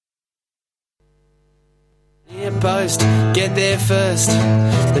Nearpost, get there first.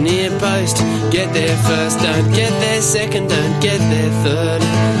 The Nearpost, get there first. Don't get there second, don't get there third.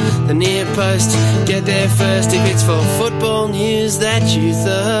 The Nearpost, get there first. If it's for football news that you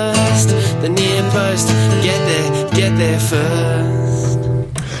thirst. The Nearpost, get there first.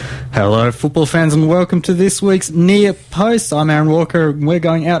 Hello, football fans, and welcome to this week's Near Post. I'm Aaron Walker, and we're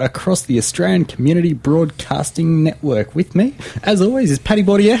going out across the Australian Community Broadcasting Network. With me, as always, is Paddy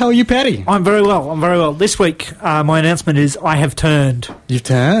Bordier. How are you, Paddy? I'm very well. This week, my announcement is I have turned. You've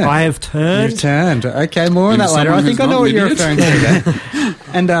turned? I have turned. You've turned. Okay, more on that later. I think I know what you're referring to.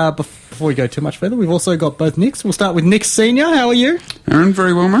 And before we go too much further, we've also got both Nicks. We'll start with Nick Senior. How are you? Aaron,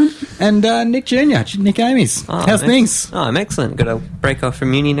 very well, mate. And Nick Junior, Nick Amies. How's things? Oh, I'm excellent. Got a break off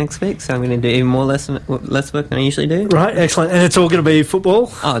from uni next week, so I'm going to do even more less work than I usually do. Right, excellent. And it's all going to be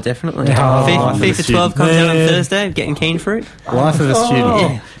football? Oh, definitely. FIFA 12 comes out on Thursday. I'm getting keen for it. Life of a student.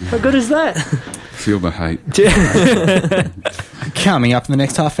 Yeah. How good is that? Feel the hate. Coming up in the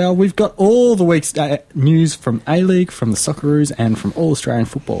next half hour, we've got all the week's news from A-League, from the Socceroos, and from all Australian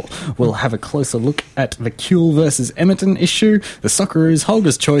football. We'll have a closer look at the Kewell versus Edmonton issue, the Socceroos,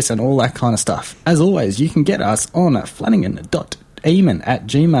 Holger's Choice, and all that kind of stuff. As always, you can get us on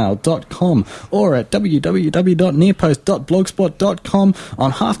flanagan.eamon@gmail.com or at www.nearpost.blogspot.com,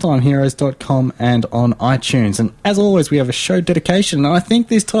 on halftimeheroes.com, and on iTunes. And as always, we have a show dedication, and I think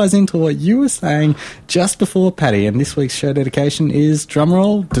this ties into what you were saying just before, Paddy, and this week's show dedication is,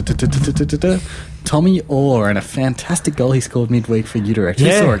 drumroll, Tommy Orr, and a fantastic goal he scored midweek for Udirect.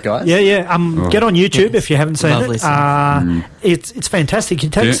 You saw it, guys? Yeah. Get on YouTube if you haven't seen it. It's fantastic. He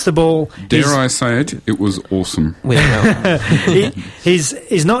takes the ball. Dare I say it? It was awesome.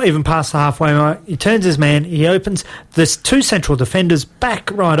 He's not even past the halfway mark. He turns his man. He opens. There's two central defenders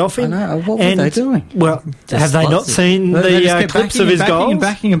back right off him. I know. What were they doing? Well, have they not seen the clips of his goals?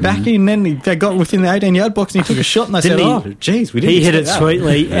 Backing, and then they got within the 18-yard box and he took a shot and they said, geez, we didn't He hit it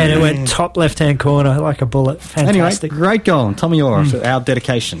sweetly and it went top left-hand corner like a bullet. Fantastic. Anyway, great goal. Tommy Orr, our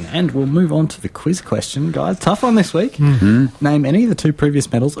dedication. And we'll move on to the quiz question, guys. Tough one this week. Name any of the two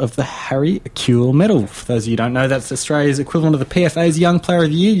previous medals of the Harry Kewell medal. For those of you who don't know, that's Australia's equivalent of the PFA's Young Player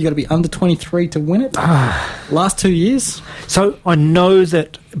of the Year. You've got to be under 23 to win it. Last 2 years. So I know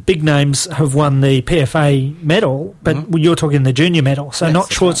that big names have won the PFA medal, but you're talking the junior medal. So not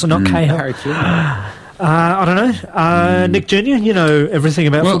Schwartz and not Cahill. Harry Kewell. I don't know. Nick Jr., you know everything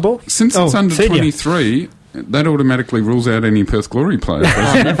about football? Since it's under senior. 23, that automatically rules out any Perth Glory players.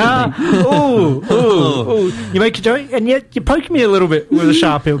 You make a joke, and yet you poke me a little bit with a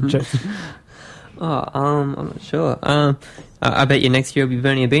sharp-heeled joke. I'm not sure. I bet you next year will be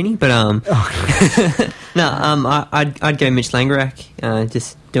Bernie Abini, but I'd go Mitch Langerak,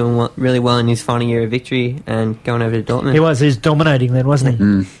 just doing really well in his final year of victory and going over to Dortmund. He was dominating then, wasn't he?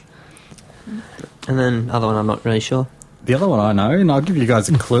 And then the other one I'm not really sure. The other one I know, and I'll give you guys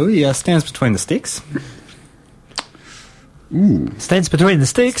a clue, he stands between the sticks. Ooh. Stands between the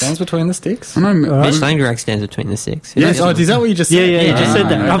sticks? Stands between the sticks. Mitch Langerak stands between the sticks. Yes. Is that what you just said? Yeah, you just said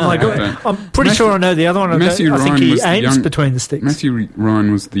that. I'm like, I'm pretty sure I know the other one. I think he aims between the sticks. Matthew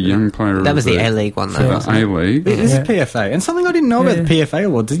Ryan was the young player. That was the A-League one, though. The A-League. It is PFA. And something I didn't know about the PFA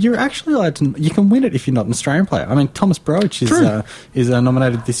awards, you're actually allowed to, you can win it if you're not an Australian player. I mean, Thomas Broach is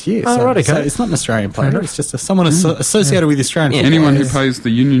nominated this year. So it's not an Australian player. It's just someone associated with the Australian football. Anyone who pays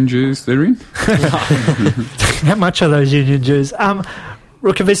the union dues they're in. How much are those union dues?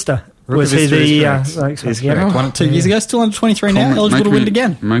 Rucavista. Was he the... correct. Won it 2 years ago. Still under 23 now. Eligible to win it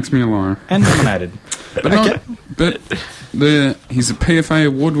again. Makes me a liar. And nominated. He's a PFA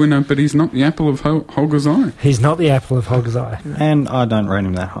award winner, but he's not the apple of Holger's eye. He's not the apple of Holger's eye. And I don't rate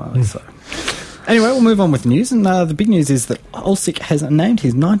him that highly, so... Anyway, we'll move on with news, and the big news is that Olsic has named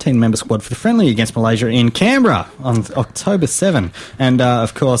his 19-member squad for the friendly against Malaysia in Canberra on October 7. And,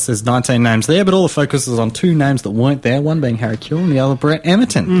 of course, there's 19 names there, but all the focus is on two names that weren't there, one being Harry Kewell and the other Brett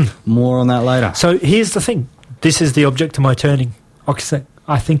Emerton. More on that later. So here's the thing. This is the object of my turning.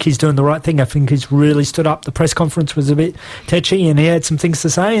 I think he's doing the right thing. I think he's really stood up. The press conference was a bit tetchy and he had some things to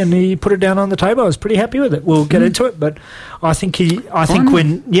say and he put it down on the table. I was pretty happy with it. We'll get into it, but I think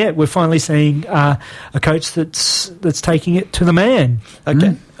we're finally seeing a coach that's taking it to the man.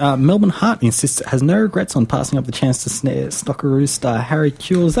 Okay. Melbourne Heart insists it has no regrets on passing up the chance to snare Socceroos star Harry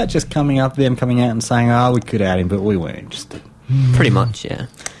Kewell. Is that just coming out and saying, we could add him, but we weren't interested? Pretty much, yeah.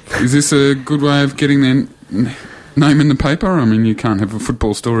 Is this a good way of getting their name in the paper? I mean, you can't have a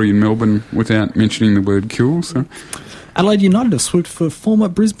football story in Melbourne without mentioning the word Kewell, so... Adelaide United have swooped for former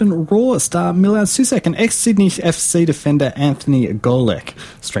Brisbane Roar star Milan Susak and ex-Sydney FC defender Anthony Golek.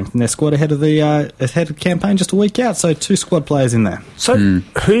 Strengthened their squad ahead of the campaign just a week out, so 2 squad players in there. So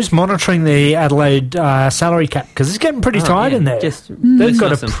who's monitoring the Adelaide salary cap? Because it's getting pretty tight in there. They've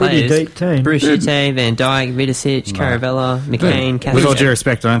got a pretty deep team. Bruchette, Van Dijk, Vidicic, Caravella, McCain, With all due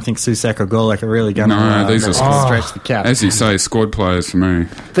respect, I don't think Susak or Golek are really going to stretch the cap. As you say, squad players for me.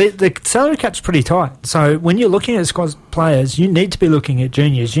 The salary cap's pretty tight. So when you're looking at squad players, you need to be looking at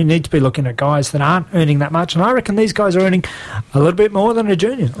juniors. You need to be looking at guys that aren't earning that much. And I reckon these guys are earning a little bit more than a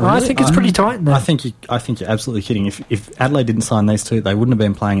junior. Really? I think it's pretty tight in there. I think you're absolutely kidding. If Adelaide didn't sign these 2, they wouldn't have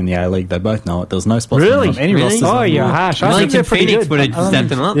been playing in the A-League. They both know it. There was no spots really? from any rosters. Oh, you're harsh. I think they're pretty Phoenix good. would have stepped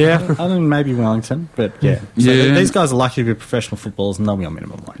them up. Yeah. I mean, maybe Wellington, but yeah. So these guys are lucky to be professional footballers and they'll be on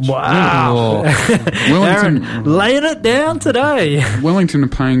minimum wage. Wow. Wellington, Aaron, laying it down today. Wellington are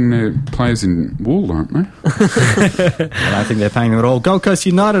paying their players in wool, aren't they? I don't think they're paying them at all. Gold Coast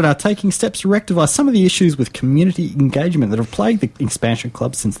United are taking steps to rectify some of the issues with community engagement that have plagued the expansion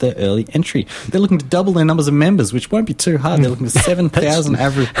club since their early entry. They're looking to double their numbers of members, which won't be too hard. They're looking for 7,000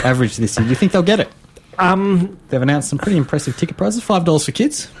 average this year. Do you think they'll get it? They've announced some pretty impressive ticket prices, $5 for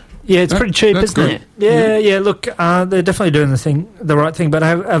kids. Yeah, it's pretty cheap, isn't good. it? Yeah. Look, they're definitely doing the right thing, but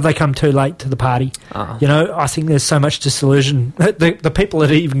have they come too late to the party? You know, I think there's so much disillusion. The people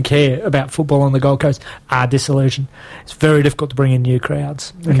that even care about football on the Gold Coast are disillusioned. It's very difficult to bring in new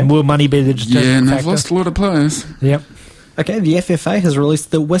crowds. Okay. And will money be the determining factor? factor? They've lost a lot of players. Yep. Okay, the FFA has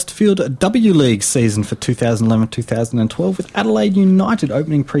released the Westfield W League season for 2011-2012 with Adelaide United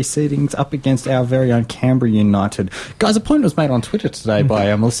opening proceedings up against our very own Canberra United. Guys, a point was made on Twitter today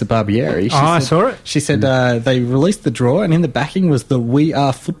by Melissa Barbieri. I saw it. She said they released the draw and in the backing was the We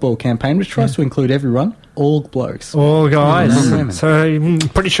Are Football campaign, which tries to include everyone, all blokes. All guys. So I'm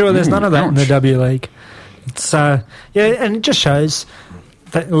pretty sure there's none of that in the W League. It's and it just shows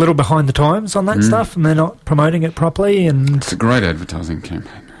a little behind the times on that stuff, and they're not promoting it properly. And it's a great advertising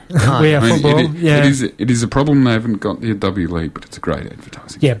campaign. We Are Football. It is a problem they haven't got the W League, but it's a great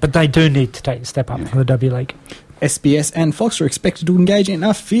advertising. Yeah, but they do need to take a step up for the W League. SBS and Fox are expected to engage in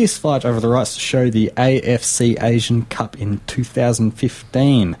a fierce fight over the rights to show the AFC Asian Cup in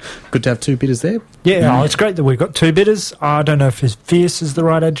 2015. Good to have 2 bidders there. Yeah, it's great that we've got 2 bidders. I don't know if fierce is the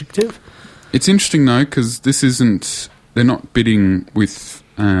right adjective. It's interesting though because this isn't. They're not bidding with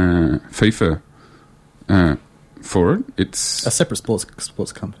FIFA for it. It's a separate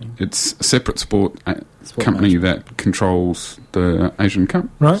sports company. It's a separate sport company that controls the Asian Cup.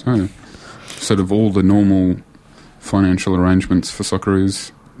 Right. So, sort of all the normal financial arrangements for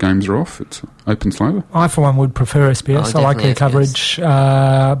Socceroos games are off. It's open slate. I, for one, would prefer SBS. I like their coverage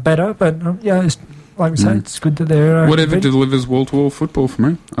better, but it's, like we say, it's good that they're... Whatever delivers wall-to-wall football for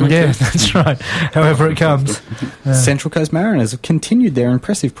me. That's right. However it comes. Central Coast Mariners have continued their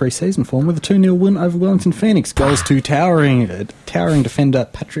impressive pre-season form with a 2-0 win over Wellington Phoenix. Goals to towering defender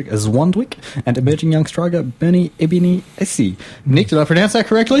Patrick Zwandwick and emerging young striker Bernie Ebini-Essi. Nick, did I pronounce that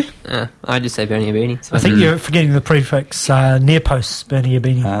correctly? I just say Bernie Ebini. I think you're forgetting the prefix Nearpost Bernie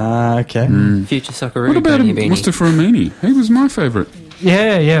Ebini. Okay. Future Socceroo. What about Mustafa Amini? He was my favourite.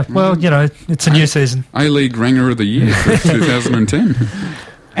 Yeah. Well, it's a new season. A-League Ranger of the Year for 2010.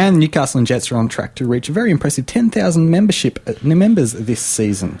 And Newcastle and Jets are on track to reach a very impressive 10,000 members this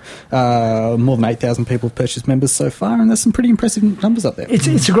season. More than 8,000 people have purchased members so far, and there's some pretty impressive numbers up there.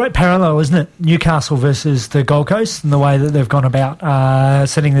 It's a great parallel, isn't it? Newcastle versus the Gold Coast and the way that they've gone about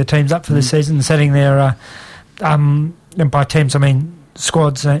setting their teams up for this season, setting their... and by teams, I mean...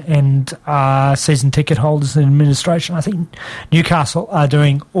 squads and season ticket holders and administration. I think Newcastle are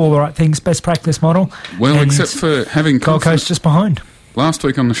doing all the right things, best practice model. Well, except for having Gold Coast just behind. Last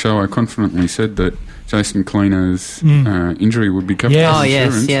week on the show, I confidently said that Jason Cleaner's injury would be covered. Yes. Oh,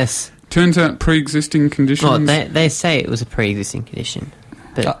 yes. Turns out pre-existing conditions. Well, they say it was a pre-existing condition.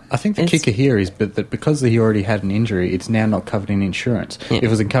 But I think the kicker here is that because he already had an injury, it's now not covered in insurance. Yeah. If it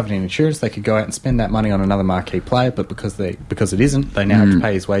was covered in insurance, they could go out and spend that money on another marquee player, but because it isn't, they now have to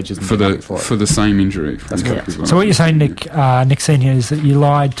pay his wages and for the same injury. That's correct. So what you're saying, Nick Senior, is that you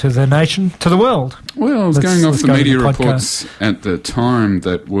lied to the nation, to the world. Well, I was going off the media reports at the time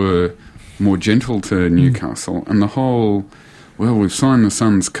that were more gentle to Newcastle, and the whole, we've signed the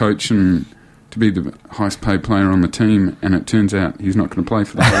Suns coach and to be the highest paid player on the team, and it turns out he's not going to play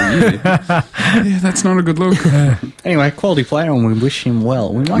for the whole year. Yeah, that's not a good look. Anyway, quality player, and we wish him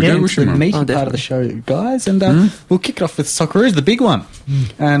well. We might get into the meaty part of the show, guys, and we'll kick it off with Socceroos, the big one.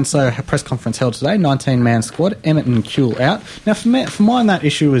 And so, a press conference held today, 19-man squad, Emmett and Kewell out. Now, for mine, that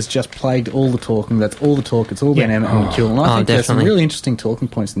issue has just plagued all the talking. That's all the talk. It's all been Emmett and Kewell. And I think there's some really interesting talking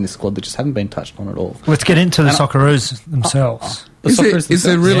points in this squad that just haven't been touched on at all. Let's get into the Socceroos themselves. Is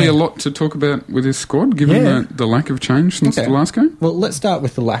there really a lot to talk about with this squad, given the lack of change since the last game? Well, let's start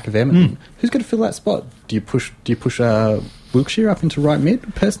with the lack of Emmett. Who's going to fill that spot? Do you push Wilkshire up into right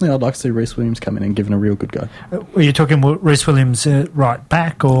mid? Personally, I'd like to see Rhys Williams come in and give it a real good go. Are you talking Rhys Williams right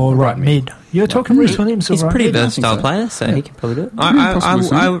back or right mid? You're talking Rhys Williams or He's a right pretty mid? versatile player, so he can probably do it.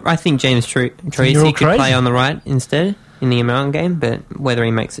 I think James Treacy could play on the right instead in the American game, but whether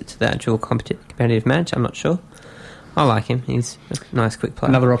he makes it to the actual competitive match, I'm not sure. I like him. He's a nice, quick player.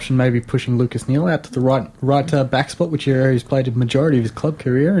 Another option, maybe pushing Lucas Neal out to the right back spot, which he's played a majority of his club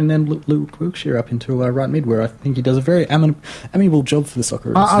career, and then Luke Wilkshire up into right mid, where I think he does a very amiable job for the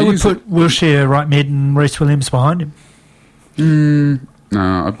Socceroos. I would put Wilkshire right mid and Rhys Williams behind him.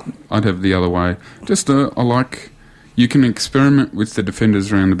 No, I'd have the other way. Just I like... You can experiment with the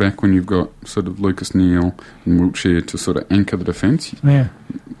defenders around the back when you've got sort of Lucas Neal and Wilkshire to sort of anchor the defence. Yeah.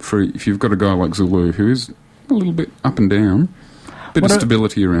 If you've got a guy like Zulu who is a little bit up and down, bit of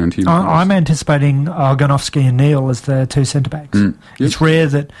stability around him. I'm anticipating Oganovsky and Neal as the two centre-backs. Yep. It's rare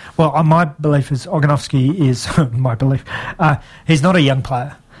that... Well, my belief is Oganovsky is... my belief. He's not a young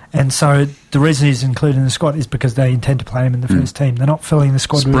player. And so the reason he's included in the squad is because they intend to play him in the first team. They're not filling the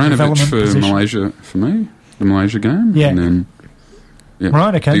squad with a development for position. Malaysia, for me, the Malaysia game. Yeah. And then,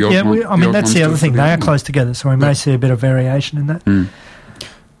 right, okay. That's the other thing. They are close together, so we may see a bit of variation in that.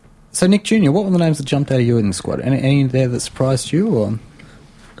 So, Nick Jr., what were the names that jumped out of you in the squad? Any there that surprised you? Or?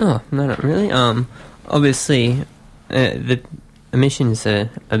 Oh, no, not really. Obviously, the omissions are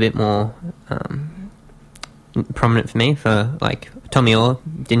a bit more prominent for me. For like Tommy Orr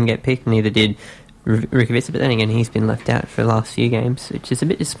didn't get picked, neither did Rukavitsa, but then again, he's been left out for the last few games, which is a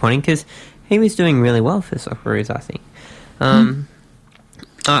bit disappointing because he was doing really well for Socceroos, I think.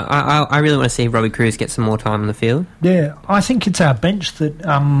 I really want to see Robbie Cruz get some more time on the field. Yeah, I think it's our bench that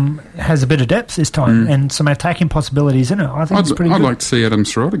has a bit of depth this time and some attacking possibilities in it. I think it's pretty good. I'd like to see Adam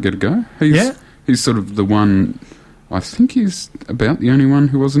Serrata get a go. He's sort of the one... I think he's about the only one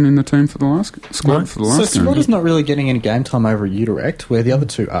who wasn't in the team for the last squad for the last game. So Serrata's not really getting any game time over at Udirect, where the other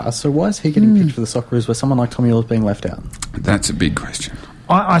two are. So why is he getting picked for the Socceroos where someone like Tommy Orr is being left out? That's a big question.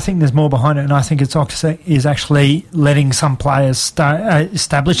 I think there's more behind it, and I think it's Oxford is actually letting some players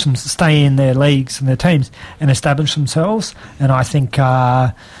stay in their leagues and their teams and establish themselves. And I think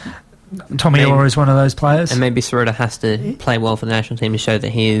Tommy Orr is one of those players. And maybe Serrata has to play well for the national team to show that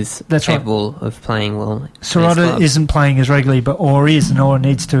he is capable of playing well. Serrata isn't playing as regularly, but Orr is, and Orr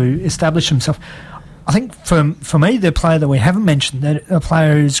needs to establish himself. I think for me, the player that we haven't mentioned, that a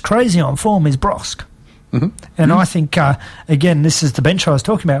player who's crazy on form, is Brosk. And I think, again, this is the bench I was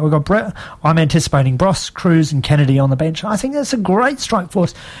talking about. We've got Brett. I'm anticipating Brosk, Cruz and Kennedy on the bench. I think that's a great strike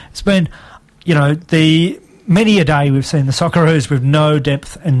force. It's been, many a day we've seen the Socceroos with no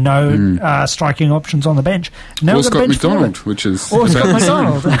depth and no striking options on the bench. Now or Scott McDonald, which is... Or Scott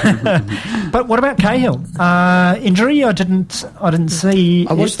McDonald. But what about Cahill? Injury? I didn't see...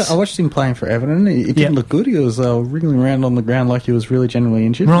 I watched him playing for Everton. It didn't look good. He was wriggling around on the ground like he was really genuinely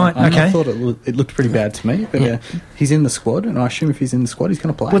injured. Right, okay. I thought it looked pretty bad to me. But he's in the squad, and I assume if he's in the squad, he's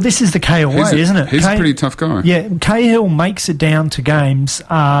going to play. Well, this is the Cahill way, isn't it? He's a pretty tough guy. Yeah, Cahill makes it down to games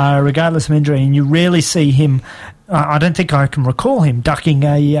regardless of injury, and you rarely see him... I don't think I can recall him ducking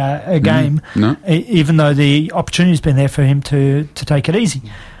a game, even though the opportunity's been there for him to take it easy.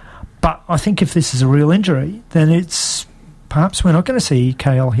 But I think if this is a real injury, then it's perhaps we're not going to see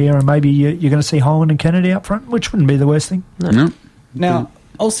Cahill here, and maybe you're going to see Holman and Kennedy up front, which wouldn't be the worst thing. No. Now,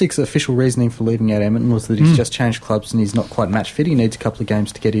 Olsik's official reasoning for leaving out Edmonton was that he's just changed clubs and he's not quite match fit. He needs a couple of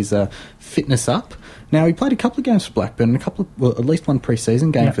games to get his fitness up. Now, he played a couple of games for Blackburn and at least one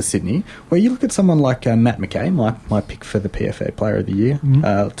pre-season game for Sydney, where you look at someone like Matt McKay, my pick for the PFA Player of the Year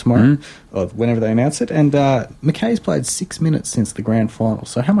tomorrow, or whenever they announce it, and McKay's played 6 minutes since the grand final,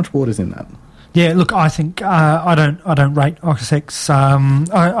 so how much water's in that? Yeah, look, I think I don't rate Oxex.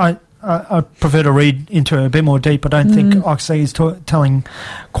 I prefer to read into it a bit more deep. I don't think Oxley is telling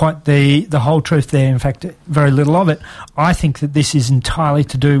quite the whole truth there. In fact, very little of it. I think that this is entirely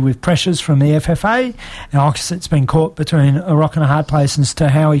to do with pressures from the FFA. And Oxley's been caught between a rock and a hard place as to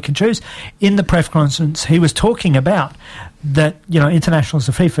how he can choose. In the press conference, he was talking about that, internationals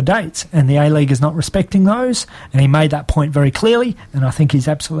are FIFA dates and the A-League is not respecting those. And he made that point very clearly, and I think he's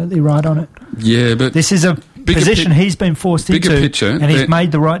absolutely right on it. Yeah, but this is a position he's been forced into, and he's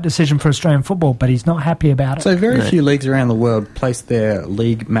made the right decision for Australian football, but he's not happy about it. So very few leagues around the world place their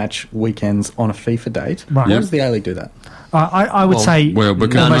league match weekends on a FIFA date. Right. Why does the A-League do that? I would say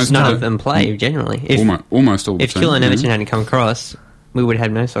because none of them play generally. Almost all the If Kewell and Everton hadn't come across, we would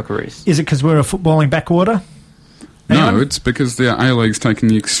have no Socceroos. Is it because we're a footballing backwater? No, it's because the A-League's taken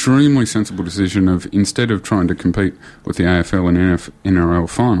the extremely sensible decision of, instead of trying to compete with the AFL and NRL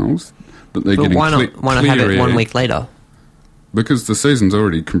finals, that they're getting why not have it 1 week later? Because the season's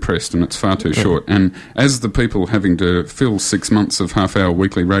already compressed and it's far too short. And as the people having to fill 6 months of half-hour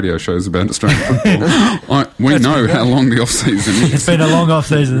weekly radio shows about Australian football, we know how long the off-season is. It's been a long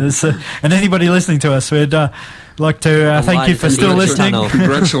off-season. And anybody listening to us, we'd like to thank you for still listening.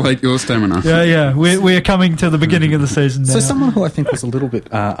 Congratulate your stamina. Yeah. We're coming to the beginning of the season now. So someone who I think was a little bit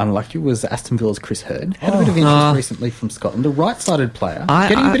unlucky was Aston Villa's Chris Hurd. Had a bit of interest recently from Scotland. A right-sided player.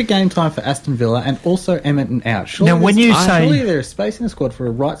 Getting a bit of game time for Aston Villa and also Edmonton out. Surely there is space in the squad for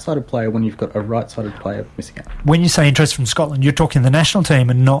a right-sided player when you've got a right-sided player missing out. When you say interest from Scotland, you're talking the national team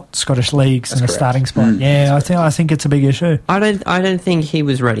and not Scottish leagues in a starting spot. Yeah, I think it's a big issue. I don't think he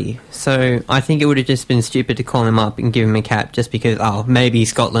was ready. So I think it would have just been stupid to call him up and give him a cap just because, maybe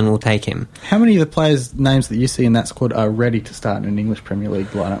Scotland will take him. How many of the players' names that you see in that squad are ready to start in an English Premier League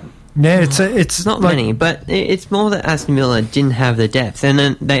lineup? Yeah, it's not many, but it's more that Aston Villa didn't have the depth. And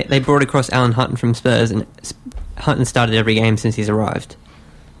then they brought across Alan Hutton from Spurs, and Hutton started every game since he's arrived.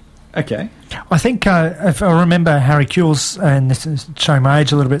 Okay. I think if I remember Harry Kewell's, and this is showing my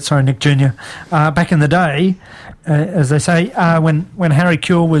age a little bit, sorry, Nick Jr., back in the day, as they say, when Harry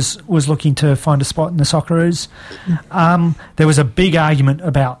Kewell was looking to find a spot in the Socceroos, there was a big argument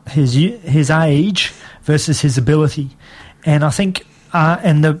about his age versus his ability. And I think,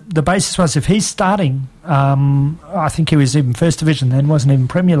 and the basis was if he's starting, I think he was even First Division then, wasn't even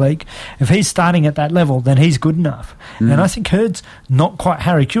Premier League. If he's starting at that level, then he's good enough. And I think Hurd's not quite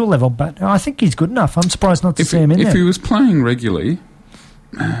Harry Kewell level, but I think he's good enough. I'm surprised not to see him in there. If he was playing regularly...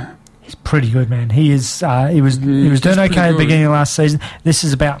 He's pretty good, man. He is. He was doing okay at the beginning of last season. This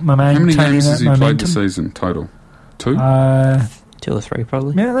is about maintaining that momentum. How many games has he played this season total? 2? 2 or 3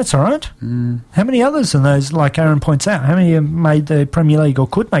 probably. Yeah, that's all right. How many others than those, like Aaron points out, how many have made the Premier League or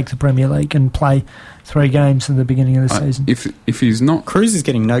could make the Premier League and play 3 games in the beginning of the season? If he's not... Cruz is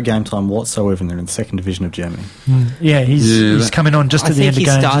getting no game time whatsoever in the second division of Germany. Yeah, he's coming on just at the end of games.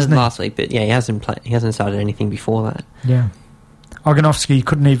 I think he started last week, but yeah, he hasn't started anything before that. Yeah. Oganovsky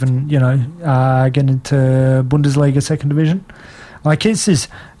couldn't even, get into Bundesliga second division. Like he's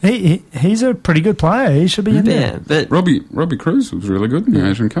a pretty good player. He should be in there. But Robbie Cruz was really good in the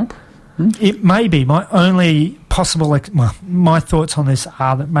Asian Cup. It may be my only possible. My thoughts on this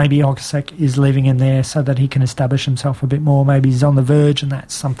are that maybe Ogasek is leaving in there so that he can establish himself a bit more. Maybe he's on the verge, and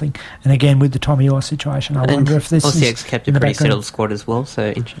that's something. And again, with the Tommy Orr situation, I wonder if this is kept a pretty settled squad as well. So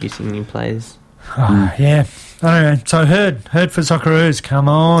introducing new players. Yeah. I don't know. So Hurd for Socceroos, come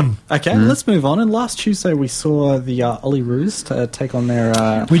on. Okay, let's move on. And last Tuesday we saw the Ollie Roos take on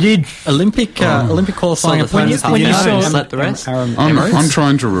their we did Olympic qualifying opponents. When you saw the rest, I'm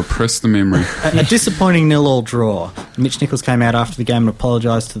trying to repress the memory. A disappointing 0-0 draw. Mitch Nichols came out after the game and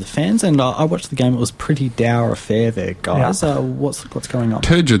apologised to the fans. And I watched the game. It was a pretty dour affair there, guys. Yeah. What's going on?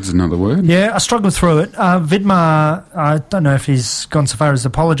 Turgid's another word. Yeah, I struggled through it. Vidmar, I don't know if he's gone so far as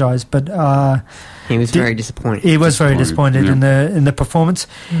apologise, but he was very disappointed. He was very disappointed in the performance.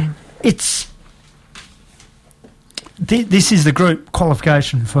 This is the group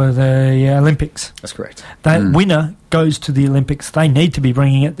qualification for the Olympics. That's correct. The winner goes to the Olympics. They need to be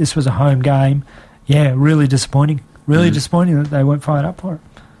bringing it. This was a home game. Yeah, really disappointing. Really disappointing that they weren't fired up for it.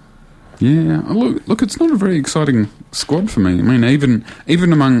 Yeah, look, it's not a very exciting squad for me. I mean,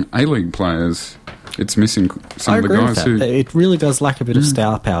 even among A-League players, it's missing some of the guys who... It really does lack a bit of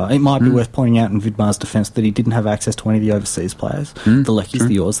star power. It might be worth pointing out in Vidmar's defence that he didn't have access to any of the overseas players. The Leckies,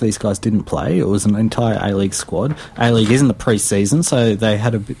 the Oars, these guys didn't play. It was an entire A-League squad. A-League isn't the pre-season, so they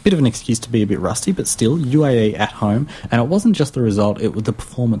had a bit of an excuse to be a bit rusty, but still, UAE at home. And it wasn't just the result, the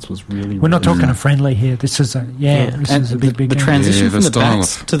performance was really... We're not talking a friendly here. This is a big the transition from the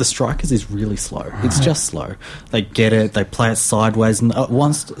backs to the strikers is really slow. It's just slow. They get it, they play it sideways, and at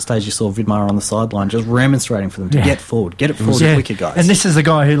one stage you saw Vidmar on the sideline just remonstrating for them to get it forward quicker, guys. And this is the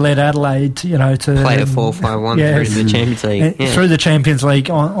guy who led Adelaide, to play a 4-5-1 through the Champions League. Through the Champions League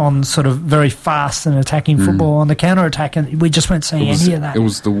on sort of very fast and attacking football on the counter attack, and we just weren't seeing any of that. It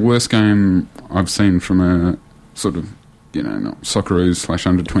was the worst game I've seen from a sort of Socceroos /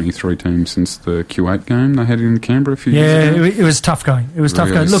 under-23 team since the Q8 game they had in Canberra a few years ago. It was tough going.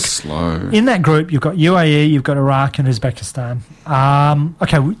 Look, slow. In that group, you've got UAE, you've got Iraq and Uzbekistan.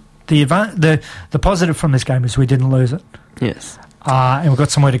 the positive from this game is we didn't lose it. Yes. And we've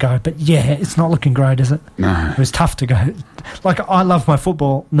got somewhere to go. But, yeah, it's not looking great, is it? No. It was tough to go. Like, I love my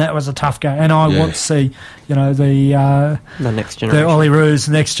football, and that was a tough game. And I want to see, the next generation. The Ollie Roos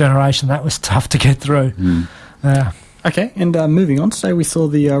next generation. That was tough to get through. Okay, and moving on, today we saw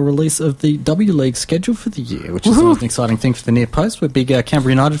the release of the W League schedule for the year, which is an exciting thing for the Nearpost. We're big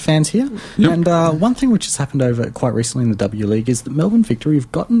Canberra United fans here. Yep. And one thing which has happened over quite recently in the W League is that Melbourne Victory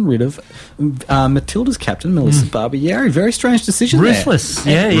have gotten rid of Matilda's captain, Melissa Barbieri. Very strange decision. Ruthless.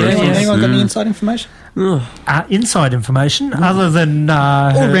 There. Anyone got any inside information? Inside information, other than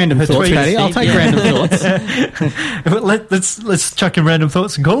or random thoughts, Paddy. I'll take random thoughts. Let's chuck in random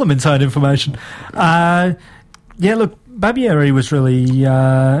thoughts and call them inside information. Yeah, look, Barbieri was really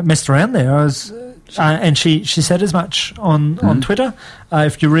messed around there. And she said as much on Twitter,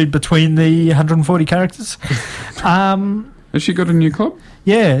 if you read between the 140 characters. Has she got a new club?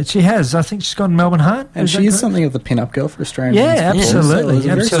 Yeah, she has. I think she's got Melbourne Heart. And she is something of the pin-up girl for Australian. Yeah, absolutely.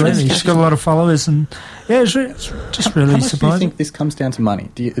 So absolutely. She's got a lot of followers. And yeah, it's just really surprising. Do you think this comes down to money?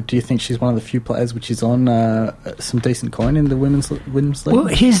 Do you think she's one of the few players which is on some decent coin in the women's league? Well,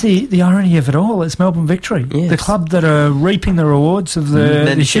 here's the irony of it all. It's Melbourne Victory, the club that are reaping the rewards of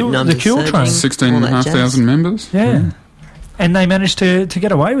the Kewell train. 16,500 members? Yeah. And they managed to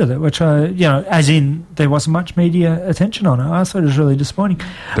get away with it, which, as in there wasn't much media attention on it. I thought it was really disappointing.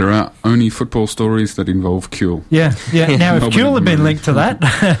 There are only football stories that involve Kewell. Yeah. Now, if Kewell had been linked to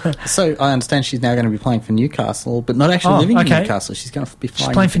that... So, I understand she's now going to be playing for Newcastle, but not actually living in Newcastle. She's going to be flying.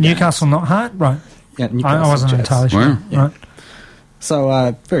 She's playing for Newcastle, not Hart? Right. Yeah, Newcastle I wasn't entirely sure. Wow. Yeah. Right.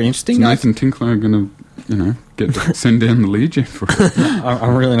 So, very interesting. Is Nathan Tinkler going to... send down the Legion for it.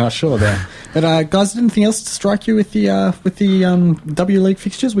 I'm really not sure there. But guys, anything else to strike you with the W League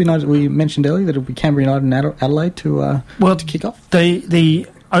fixtures? We mentioned earlier that it'll be Canberra United and Adelaide to kick off. The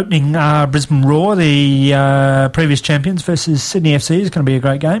opening Brisbane Roar, the previous champions versus Sydney FC is going to be a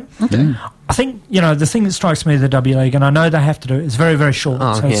great game. Okay. I think the thing that strikes me with the W League, and I know they have to do it, is very very short.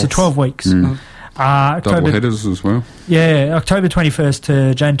 It's 12 weeks. Double headers as well. Yeah, October 21st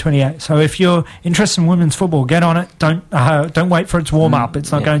to Jan 28th. So if you're interested in women's football, get on it. Don't wait for it to warm up.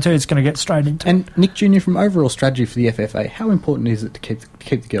 It's not going to. It's going to get straight into. And Nick Jr., from overall strategy for the FFA, how important is it to keep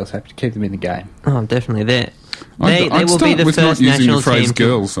the girls happy, to keep them in the game? Oh, definitely. They I'd will be the with first not using national the phrase team.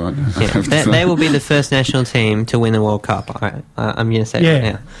 Girls, They will be the first national team to win the World Cup. I'm going to say it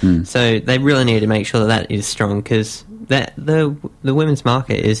right now. So they really need to make sure that is strong, because the women's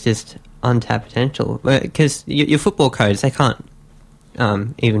market is just untapped potential. Because your football codes, they can't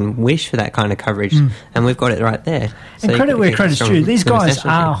even wish for that kind of coverage, and we've got it right there. So and credit where credit's due. These guys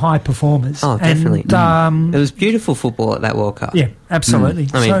are high performers. Oh, definitely. And, it was beautiful football at that World Cup. Yeah, absolutely.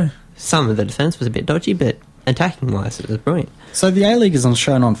 I mean, some of the defence was a bit dodgy, but attacking-wise, it was brilliant. So the A-League is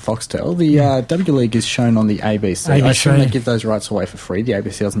shown on Foxtel. The W League is shown on the ABC. I assume they give those rights away for free. The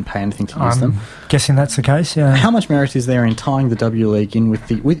ABC doesn't pay anything to use them. Guessing that's the case, yeah. How much merit is there in tying the W League in with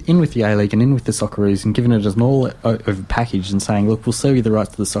the A-League and in with the Socceroos and giving it as an all-over package and saying, look, we'll sell you the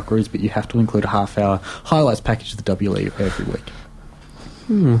rights to the Socceroos, but you have to include a half-hour highlights package of the W League every week?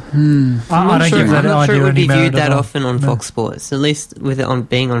 I don't give that idea any merit. I'm not sure it would be viewed that often on Fox Sports. At least with it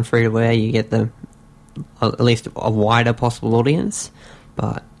being on free-to-air, you get at least a wider possible audience,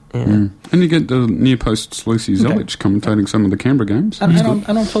 but and you get the Nearpost Lucy Zelich commentating some of the Canberra games. And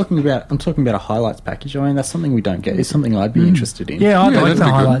I'm talking about a highlights package. I mean, that's something we don't get. It's something I'd be interested in. Yeah, I'd like the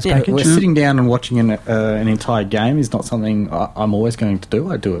highlights package. We're sitting down and watching an entire game is not something I'm always going to do.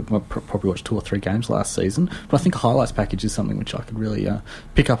 I do it. I probably watched 2 or 3 games last season, but I think a highlights package is something which I could really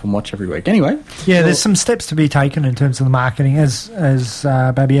pick up and watch every week. Anyway, there's some steps to be taken in terms of the marketing, as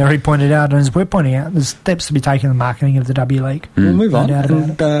Barbieri pointed out, and as we're pointing out, there's steps to be taken in the marketing of the W League. We'll move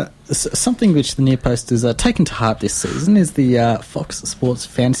on. Something which the Nearpost has taken to heart this season is the Fox Sports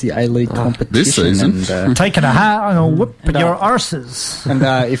Fantasy A-League competition. This season? And, taking a heart, I'm going to whip your arses. And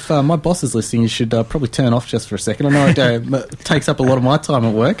if my boss is listening, you should probably turn off just for a second. I know it takes up a lot of my time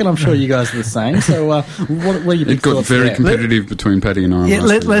at work, and I'm sure you guys are the same. So what are your big thoughts there? It got very competitive between Paddy and I. Yeah,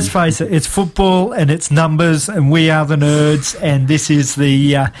 let's face it, it's football and it's numbers, and we are the nerds, and this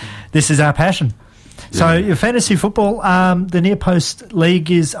is our passion. So your fantasy football, the Nearpost League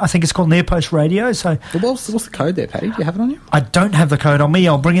is, I think it's called Nearpost Radio. So what's the code there, Paddy? Do you have it on you? I don't have the code on me.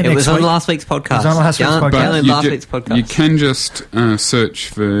 I'll bring it next week. It was on last week's podcast. Last week's podcast. You can just search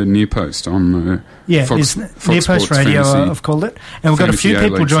for Nearpost on the Fox Nearpost Radio, I've called it. And we've got a few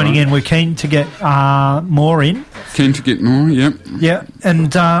people joining in. We're keen to get more in. Keen to get more, yep. Yeah.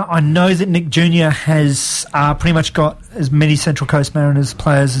 And I know that Nick Jr. has pretty much got as many Central Coast Mariners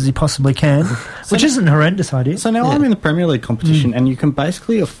players as he possibly can, which isn't a horrendous idea. So now I'm in the Premier League competition, and you can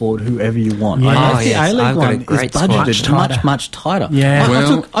basically afford whoever you want. Yeah. I know the A-League one is budgeted much tighter.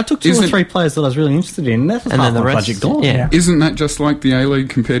 Yeah. I took 2 or 3 players that I was really interested in, and that's half my budget gone. Yeah. Isn't that just like the A-League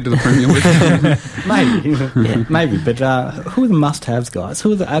compared to the Premier League? Maybe. But who are the must-haves guys?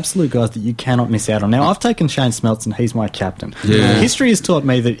 Who are the absolute guys that you cannot miss out on? Now, I've taken Shane Smeltz, and he's my captain. Yeah. History has taught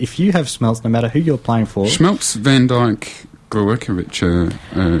me that if you have Smeltz, no matter who you're playing for... Smeltz, Van Dijk, Glowackovic are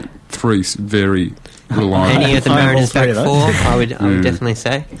 3 very reliable. Any of the Mariners back 4, I would definitely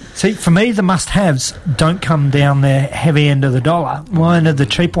say. See, for me, the must-haves don't come down the heavy end of the dollar. One of the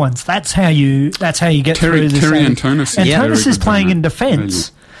cheap ones. That's how you get through this. Terry Antonis. Antonis is playing in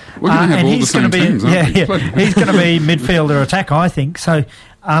defence. We're going to have all the same teams, aren't we? He's going to be midfielder attack, I think. So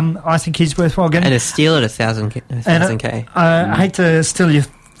I think he's worthwhile getting. And a steal at 1,000K. I hate to steal your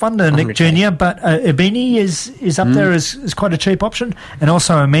thunder, Nick Jr., but Ibini is up there as quite a cheap option, and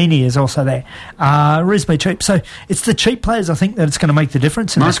also Amini is also there. Reasonably cheap. So it's the cheap players, I think, that it's going to make the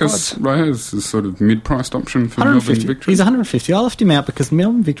difference in the squads. Marcus Reyes is sort of mid-priced option for Melbourne Victory. He's 150. I left him out because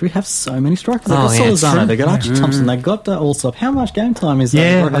Melbourne Victory have so many strikers. They've got Solizano, they've got Archie Thompson, they've got Allsop. How much game time is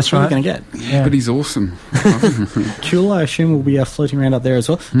that's right. going to get? Yeah, but he's awesome. Kewell, I assume, will be floating around up there as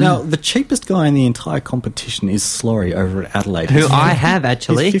well. Now, the cheapest guy in the entire competition is Slorry over at Adelaide. Who I have,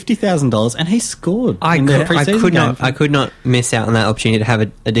 actually. He's $50,000, and he scored in the I pre-season game. I could not miss out on that opportunity to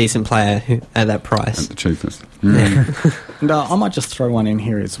have a decent player at that price. At the cheapest. And I might just throw one in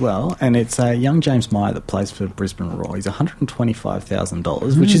here as well, and it's young James Meyer that plays for Brisbane Roar. He's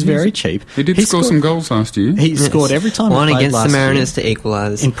 $125,000, which is very cheap. He did score some goals last year. He scored every time one he played against last the Mariners year. to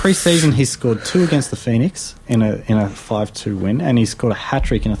equalise. In pre-season, he scored 2 against the Phoenix in a 5-2 win, and he scored a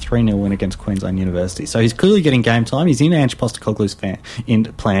hat-trick in a 3-0 win against Queensland University. So he's clearly getting game time. He's in Ange Postecoglou's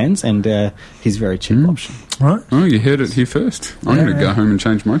plans, and he's a very cheap option. Right. Oh, you heard it here first. I'm going to go home and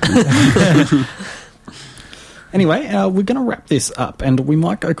change my team. Anyway, we're going to wrap this up, and we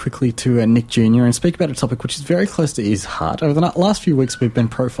might go quickly to Nick Jr. and speak about a topic which is very close to his heart. Over the last few weeks, we've been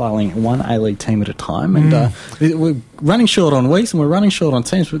profiling one A-League team at a time, and we're running short on weeks and we're running short on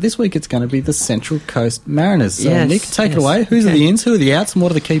teams, but this week it's going to be the Central Coast Mariners. So, Nick, take it away. Who's the ins, who are the outs, and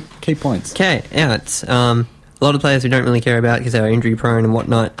what are the key points? Okay, outs. A lot of players we don't really care about because they were injury-prone and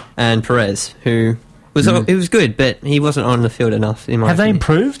whatnot, and Perez, who... It was good, but he wasn't on the field enough. In my have opinion. they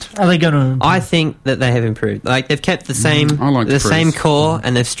improved? Are they going to improve? I think that they have improved. Like they've kept the same, same core,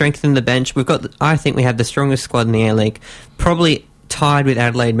 and they've strengthened the bench. I think we have the strongest squad in the A-League, probably tied with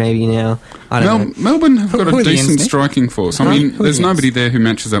Adelaide maybe now. I don't know. Melbourne have got a decent striking force. I mean, there's nobody there who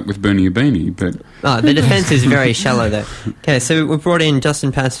matches up with Bernie Abini, but... the defence is very shallow, though. Okay, so we've brought in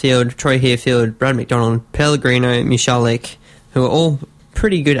Justin Passfield, Troy Hearfield, Brad McDonald, Pellegrino, Michalik, who are all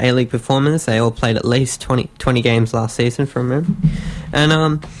pretty good A-League performers. They all played at least 20 games last season from memory.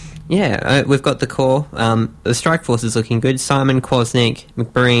 And, we've got the core. The strike force is looking good. Simon, Kwasnick,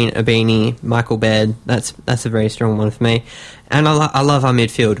 McBreen, Abini, Michael Baird. That's a very strong one for me. And I love our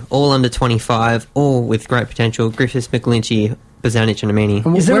midfield. All under 25, all with great potential. Griffiths, McGlinchey, Bozanic and Amini.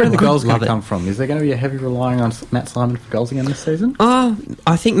 And where are the goals going to come from? Is there going to be a heavy relying on Matt Simon for goals again this season?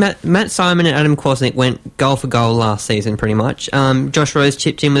 I think Matt Simon and Adam Kwasnick went goal for goal last season pretty much. Josh Rose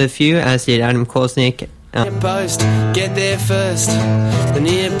chipped in with a few, as did Adam Kwasnick. Nearpost, get there first. The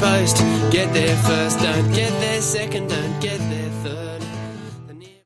Nearpost, get there first. Don't get there second, don't get there